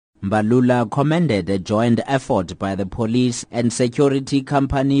Mbalula commended a joint effort by the police and security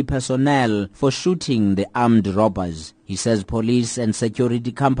company personnel for shooting the armed robbers. He says police and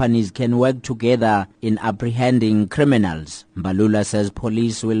security companies can work together in apprehending criminals. Mbalula says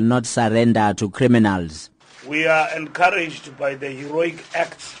police will not surrender to criminals. We are encouraged by the heroic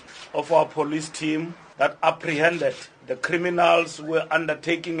acts of our police team that apprehended the criminals who were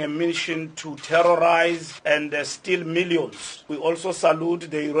undertaking a mission to terrorize and steal millions. We also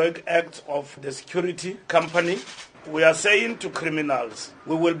salute the heroic acts of the security company. We are saying to criminals,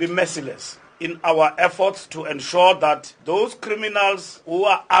 we will be merciless in our efforts to ensure that those criminals who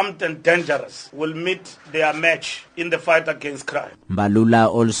are armed and dangerous will meet their match in the fight against crime. Mbalula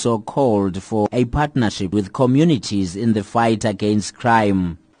also called for a partnership with communities in the fight against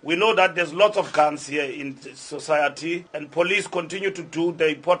crime. We know that there's lots of guns here in society and police continue to do the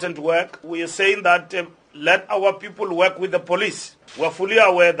important work. We are saying that let our people work with the police. We're fully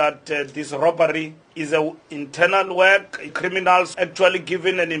aware that this robbery is an internal work. Criminals actually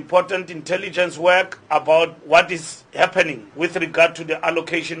given an important intelligence work about what is happening with regard to the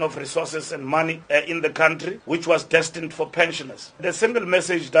allocation of resources and money in the country, which was destined for pensioners. The single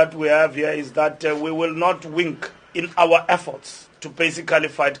message that we have here is that we will not wink in our efforts to basically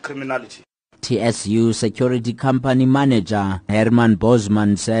fight criminality. TSU security company manager Herman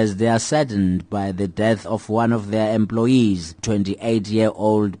Bosman says they are saddened by the death of one of their employees,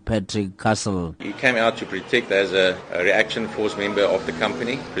 28-year-old Patrick Castle. He came out to protect as a reaction force member of the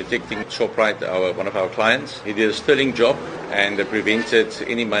company, protecting Shoprite, one of our clients. He did a sterling job and prevented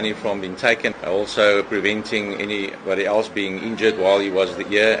any money from being taken, also preventing anybody else being injured while he was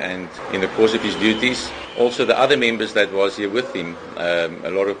here and in the course of his duties. Also the other members that was here with him,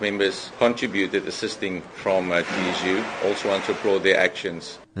 a lot of members contributed assisting from TSU. Also want to applaud their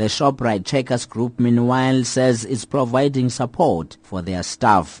actions. The Shoprite Checkers Group meanwhile says it's providing support for their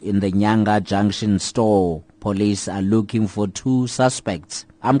staff in the Nyanga Junction store. Police are looking for 2 suspects.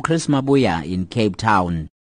 I'm Mabuya in Cape Town.